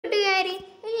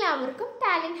എല്ലാവർക്കും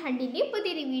ടാലന്റ് ഹണ്ടിന്റെ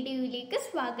പുതിയൊരു വീഡിയോയിലേക്ക്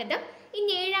സ്വാഗതം.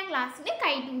 ഇന്ന് 7ാം ക്ലാസ്സിന്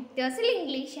വിക്ടേഴ്സ്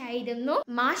ഇംഗ്ലീഷ് ആയിരുന്നു.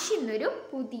 മാഷ് ഇന്നൊരു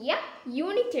പുതിയ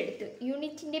യൂണിറ്റ് എടുത്തു.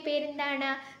 യൂണിറ്റിന്റെ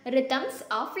പേരെന്താണ്? Rhythms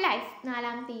of life.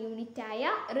 4ാമത്തെ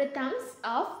യൂണിറ്റായ rhythms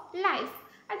of life.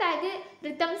 അതായത്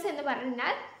റിതംസ് എന്ന്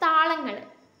പറഞ്ഞാൽ താളങ്ങൾ.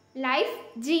 ലൈഫ്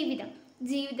ജീവിതം,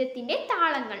 ജീവിതത്തിന്റെ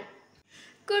താളങ്ങൾ.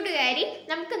 കൂട്ടുകാരി,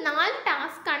 നമുക്ക് 4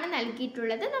 ടാസ്ക്കാണ്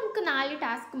നൽകിയിട്ടുള്ളത്. നമുക്ക് 4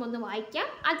 ടാസ്കും ഒന്ന് വായിക്കാം.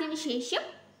 അതിനുശേഷം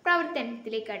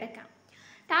പ്രവർത്തനത്തിലേക്ക് കടക്കാം.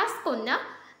 Task 1,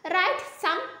 write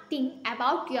something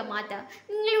about your mother.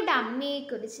 നിങ്ങളുടെ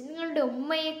അമ്മയെക്കുറിച്ച്, നിങ്ങളുടെ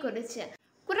ഉമ്മയെക്കുറിച്ച്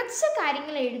കുറച്ച്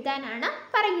കാര്യങ്ങൾ എഴുതാനാണ്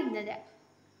പറയുന്നത്.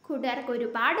 കൂട്ടുകാർക്ക്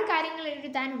ഒരുപാട് കാര്യങ്ങൾ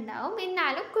എഴുതാനുണ്ടാവും,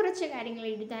 എന്നാലും കുറച്ച് കാര്യങ്ങൾ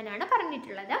എഴുതാനാണ്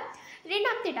പറഞ്ഞിട്ടുള്ളത്.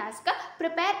 2ാമത്തെ task,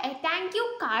 prepare A thank you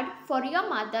card for your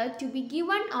mother to be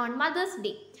given on mothers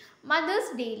day.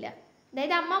 Mothers ഡേയിൽ,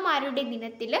 അതായത് അമ്മമാരുടെ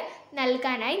ദിനത്തിൽ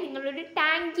നൽകാനായി നിങ്ങളൊരു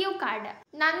താങ്ക് യു കാർഡ്,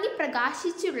 നന്ദി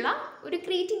പ്രകാശിച്ചുള്ള ഒരു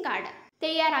ഗ്രീറ്റിംഗ് കാർഡ്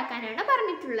തയ്യാറാക്കാനാണ്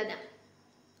പറഞ്ഞിട്ടുള്ളത്.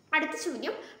 അടുത്ത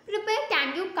ചോദ്യം, prepare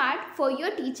thank you card for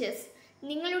your teachers.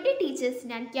 നിങ്ങളുടെ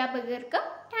ടീച്ചേഴ്സിന്, അധ്യാപകർക്ക്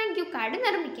താങ്ക് യു കാർഡ്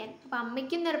നിർമ്മിക്കാൻ. അപ്പോൾ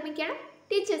അമ്മയ്ക്കും നിർമ്മിക്കണം,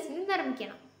 ടീച്ചേഴ്സിനും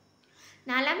നിർമ്മിക്കണം.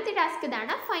 4ാമത്തെ ടാസ്ക്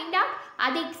ഇതാണ്, find out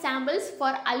other examples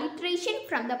for alliteration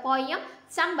from the poem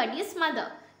somebody's mother.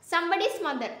 Somebody's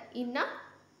mother ഇന്ന്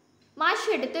മാഷ്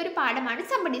എടുത്ത ഒരു പാഠമാണ്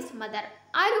സംബഡീസ് മദർ.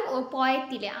 ആ ഒരു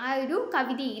പോയത്തിൽ, ആ ഒരു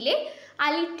കവിതയിലെ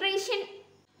അലിട്രേഷൻ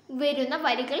വരുന്ന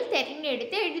വരികൾ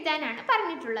തിരഞ്ഞെടുത്ത് എഴുതാനാണ്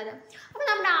പറഞ്ഞിട്ടുള്ളത്. അപ്പോൾ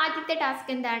നമ്മുടെ ആദ്യത്തെ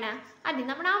ടാസ്ക് എന്താണ്? ആദ്യം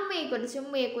നമ്മുടെ അമ്മയെക്കുറിച്ച്,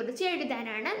 ഉമ്മയെക്കുറിച്ച്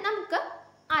എഴുതാനാണ്. നമുക്ക്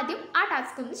ആദ്യം ആ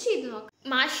ടാസ്ക് ഒന്ന് ചെയ്തു നോക്കാം.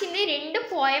 മാഷിന് 2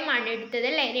 പോയമാണ് എടുത്തത്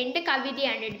അല്ലേ, 2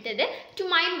 കവിതയാണ് എടുത്തത്. To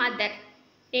my mother,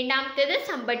 2ാമത്തേത്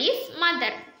somebody's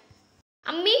mother.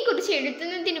 അമ്മയെക്കുറിച്ച്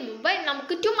എഴുതുന്നതിന് മുമ്പ്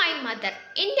നമുക്ക് ടു മൈ മദർ,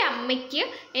 എൻ്റെ അമ്മയ്ക്ക്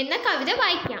എന്ന കവിത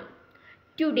വായിക്കാം.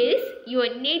 Today's your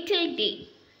natal day,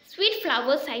 sweet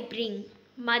flowers I bring,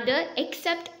 mother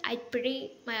accept I pray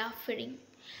my offering,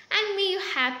 and may you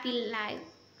happy life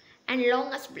and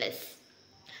longest bliss,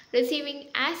 receiving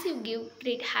as you give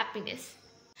great happiness.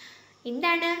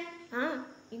 എന്താണ്?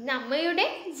 ഇന്ന് അമ്മയുടെ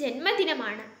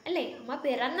ജന്മദിനമാണ് അല്ലേ, അമ്മ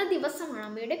പിറന്ന ദിവസമാണ്,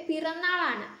 അമ്മയുടെ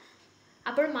പിറന്നാളാണ്.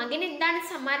 അപ്പോൾ മകൻ എന്താണ്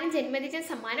സമ്മാനം, ജന്മദിന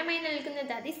സമ്മാനമായി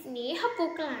നൽകുന്നത്? അത്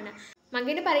സ്നേഹപ്പൂക്കളാണ്.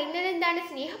 മകന് പറയുന്നത് എന്താണ്?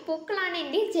 സ്നേഹപ്പൂക്കളാണ്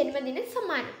എൻ്റെ ജന്മദിന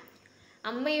സമ്മാനം.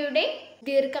 അമ്മയുടെ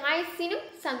ദീർഘായുസ്സിനും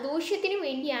സന്തോഷത്തിനും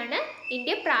വേണ്ടിയാണ്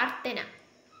എൻ്റെ പ്രാർത്ഥന.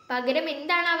 പകരം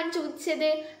എന്താണ് അവൻ ചോദിച്ചത്?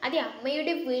 അത്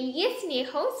അമ്മയുടെ വലിയ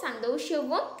സ്നേഹവും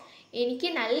സന്തോഷവും എനിക്ക്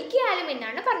നൽകിയാലും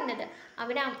എന്നാണ് പറഞ്ഞത്.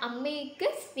 അവൻ അമ്മയ്ക്ക്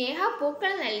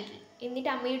സ്നേഹപ്പൂക്കൾ നൽകി,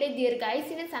 എന്നിട്ട് അമ്മയുടെ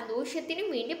ദീർഘായുസ്സിനും സന്തോഷത്തിനും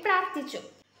വേണ്ടി പ്രാർത്ഥിച്ചു.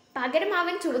 പകരം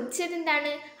അവൻ ചോദിച്ചത് എന്താണ്?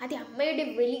 അത് അമ്മയുടെ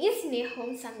വലിയ സ്നേഹവും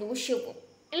സന്തോഷവും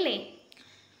അല്ലേ.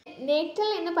 നേറ്റൽ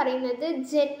എന്ന് പറയുന്നത്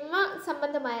ജന്മ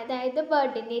സംബന്ധമായ, അതായത്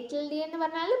ബർത്ത്ഡേ. നേറ്റൽ ഡേ എന്ന്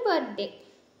പറഞ്ഞാൽ ബർത്ത്ഡേ,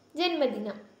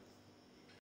 ജന്മദിനം.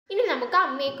 ഇനി നമുക്ക്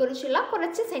അമ്മയെക്കുറിച്ചുള്ള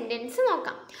കുറച്ച് സെൻറ്റൻസ്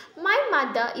നോക്കാം. My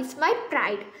mother is my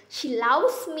pride, Xi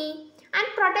loves me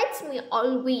and protects me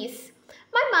always.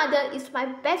 My mother is my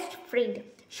best friend,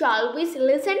 Xi always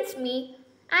listens me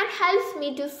and helps me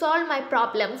to solve my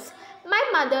problems. My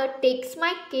mother takes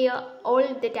my care all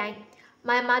the time.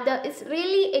 My mother is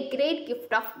really a great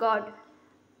gift of God.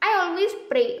 I always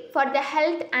pray for the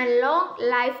health and long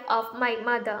life of my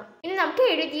mother. ഇനി നമുക്ക്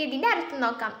എഴുതിയതിൻ്റെ അർത്ഥം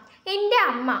നോക്കാം. എൻ്റെ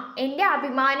അമ്മ എൻ്റെ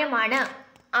അഭിമാനമാണ്.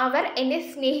 അവർ എന്നെ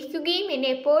സ്നേഹിക്കുകയും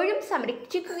എന്നെ എപ്പോഴും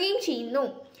സംരക്ഷിക്കുകയും ചെയ്യുന്നു.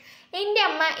 എൻ്റെ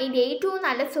അമ്മ എൻ്റെ ഏറ്റവും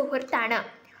നല്ല സുഹൃത്താണ്.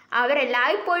 അവർ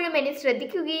എല്ലായ്പ്പോഴും എന്നെ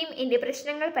ശ്രദ്ധിക്കുകയും എൻ്റെ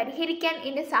പ്രശ്നങ്ങൾ പരിഹരിക്കാൻ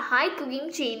എന്നെ സഹായിക്കുകയും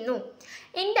ചെയ്യുന്നു.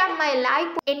 എൻ്റെ അമ്മ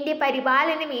എല്ലായ്പ്പോഴും എൻ്റെ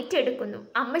പരിപാലനം ഏറ്റെടുക്കുന്നു.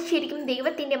 അമ്മ ശരിക്കും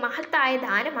ദൈവത്തിൻ്റെ മഹത്തായ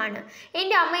ദാനമാണ്.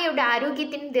 എൻ്റെ അമ്മയുടെ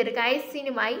ആരോഗ്യത്തിനും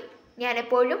ദീർഘായുസ്സിനുമായി ഞാൻ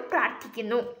എപ്പോഴും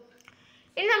പ്രാർത്ഥിക്കുന്നു.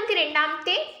 ഇനി നമുക്ക്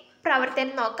 2ാമത്തെ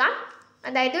പ്രവർത്തനം നോക്കാം.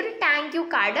 അതായത് ഒരു താങ്ക് യു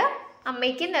കാർഡ്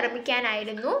അമ്മയ്ക്ക്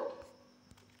നിർമ്മിക്കാനായിരുന്നു.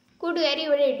 കൂട്ടുകാരി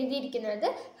ഇവിടെ എഴുതിയിരിക്കുന്നത്,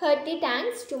 hearty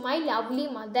thanks to my lovely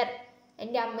mother.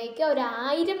 എൻ്റെ അമ്മയ്ക്ക്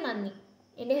 1000 നന്ദി,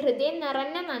 എൻ്റെ ഹൃദയം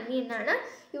നിറഞ്ഞ നന്ദി എന്നാണ്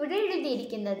ഇവിടെ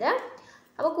എഴുതിയിരിക്കുന്നത്.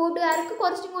 അപ്പോൾ കൂട്ടുകാർക്ക്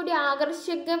കുറച്ചും കൂടി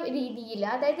ആകർഷക രീതിയിൽ,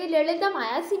 അതായത്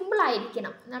ലളിതമായ,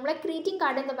 സിമ്പിളായിരിക്കണം നമ്മളെ ഗ്രീറ്റിംഗ്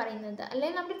കാർഡ് എന്ന് പറയുന്നത്,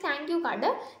 അല്ലെങ്കിൽ നമ്മുടെ താങ്ക് യു കാർഡ്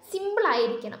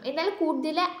സിമ്പിളായിരിക്കണം, എന്നാൽ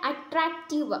കൂടുതൽ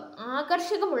അട്രാക്റ്റീവ്,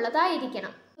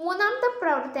 ആകർഷകമുള്ളതായിരിക്കണം. 3ാമത്തെ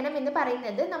പ്രവർത്തനം എന്ന്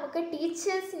പറയുന്നത് നമുക്ക്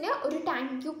ടീച്ചേഴ്സിന് ഒരു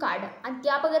താങ്ക് യു കാർഡ്,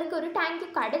 അധ്യാപകർക്ക് ഒരു താങ്ക്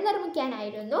യു കാർഡ്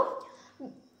നിർമ്മിക്കാനായിരുന്നു.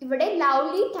 ഇവിടെ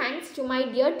lovely thanks to my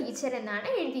dear teacher എന്നാണ്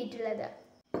എഴുതിയിട്ടുള്ളത്.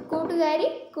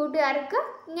 കൂട്ടുകാർക്ക്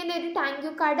ഇങ്ങനെ ഒരു താങ്ക്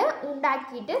യു കാർഡ്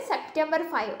ഉണ്ടാക്കിയിട്ട് സെപ്റ്റംബർ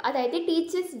 5, അതായത്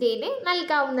ടീച്ചേഴ്സ് ഡേന്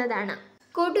നൽകാവുന്നതാണ്.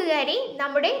 കൂട്ടുകാരി,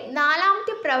 നമ്മുടെ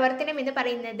 4ാമത്തെ പ്രവർത്തനം എന്ന്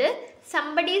പറയുന്നത്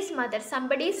സംബഡീസ് മദർ.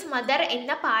 സംബഡീസ് മദർ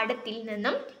എന്ന പാഠത്തിൽ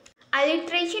നിന്നും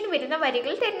അലിട്രേഷൻ വരുന്ന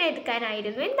വരികൾ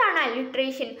തിരഞ്ഞെടുക്കാനായിരുന്നു. എന്താണ്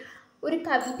അലിട്രേഷൻ? ഒരു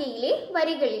കവിതയിലെ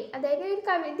വരികളിൽ, അതായത് ഒരു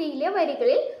കവിതയിലെ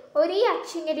വരികളിൽ ഒരേ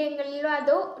അക്ഷരങ്ങളിലോ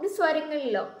അതോ ഒരു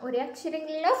സ്വരങ്ങളിലോ, ഒരേ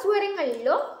അക്ഷരങ്ങളിലോ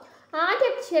സ്വരങ്ങളിലോ ആദ്യ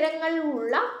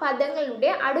അക്ഷരങ്ങളിലുള്ള പദങ്ങളുടെ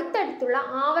അടുത്തടുത്തുള്ള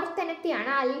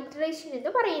ആവർത്തനത്തെയാണ് അലിറ്ററേഷൻ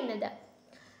എന്ന് പറയുന്നത്.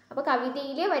 അപ്പോൾ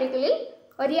കവിതയിലെ വരികളിൽ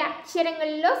ഒരേ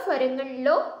അക്ഷരങ്ങളിലോ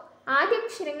സ്വരങ്ങളിലോ ആദ്യ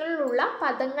അക്ഷരങ്ങളിലുള്ള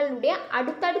പദങ്ങളുടെ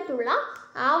അടുത്തടുത്തുള്ള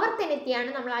ആവർത്തനത്തെയാണ്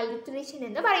നമ്മൾ അലിറ്ററേഷൻ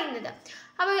എന്ന് പറയുന്നത്.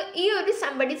 അപ്പോൾ ഈ ഒരു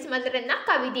സംബഡീസ് മദർ എന്ന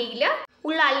കവിതയിൽ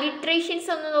ഉള്ള അലിറ്ററേഷൻസ്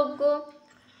ഒന്ന് നോക്കൂ.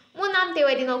 മൂന്നാമത്തെ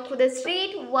വരി നോക്കൂ. The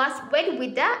street was wet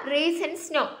with the raise and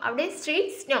snow. അവിടെ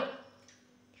സ്ട്രീറ്റ് സ്നോ.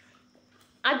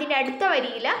 അതിൻ്റെ അടുത്ത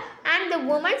വരിയിൽ and the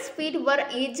women's feet were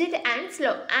aged and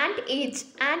slow.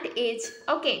 And age.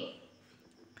 Okay.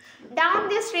 Down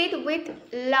the street with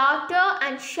laughter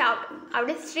and shout.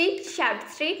 അവിടെ street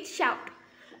shout.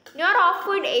 Nor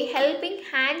offered a helping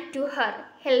hand to her.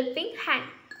 Helping hand.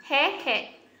 Hey.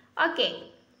 Okay.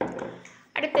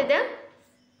 അടുത്തത്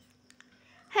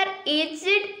her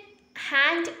aged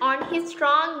hand on his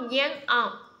strong young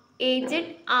arm. Aged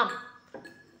arm.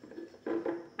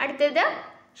 അടുത്തത്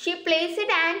she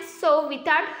placed and saw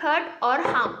without hurt or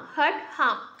harm.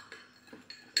 Harm.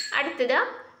 അടുത്തത്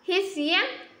his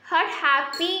young heart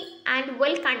happy and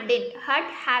well content. Heart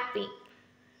happy.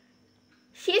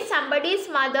 She's somebody's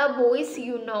mother, boys,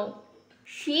 you know.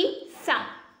 She some.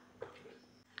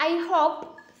 I hope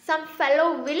some fellow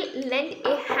will lend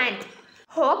a hand.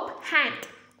 Hope hand.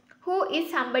 Who is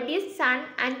somebody's son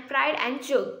and pride and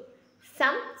joy.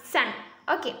 Some son.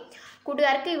 Okay.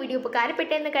 കൂട്ടുകാർക്ക് ഈ video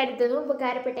ഉപകാരപ്പെട്ടെന്ന് കരുതുന്നു.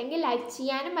 ഉപകാരപ്പെട്ടെങ്കിൽ like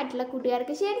ചെയ്യാനും മറ്റുള്ള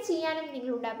കൂട്ടുകാർക്ക് share ചെയ്യാനും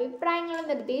നിങ്ങളുടെ അഭിപ്രായങ്ങളും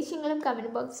നിർദ്ദേശങ്ങളും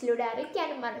കമൻറ്റ് ബോക്സിലൂടെ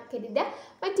അറിയിക്കാനും മറക്കരുത്.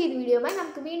 മറ്റൊരു വീഡിയോയുമായി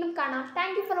നമുക്ക് വീണ്ടും കാണാം.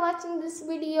 Thank you for watching this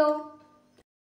video.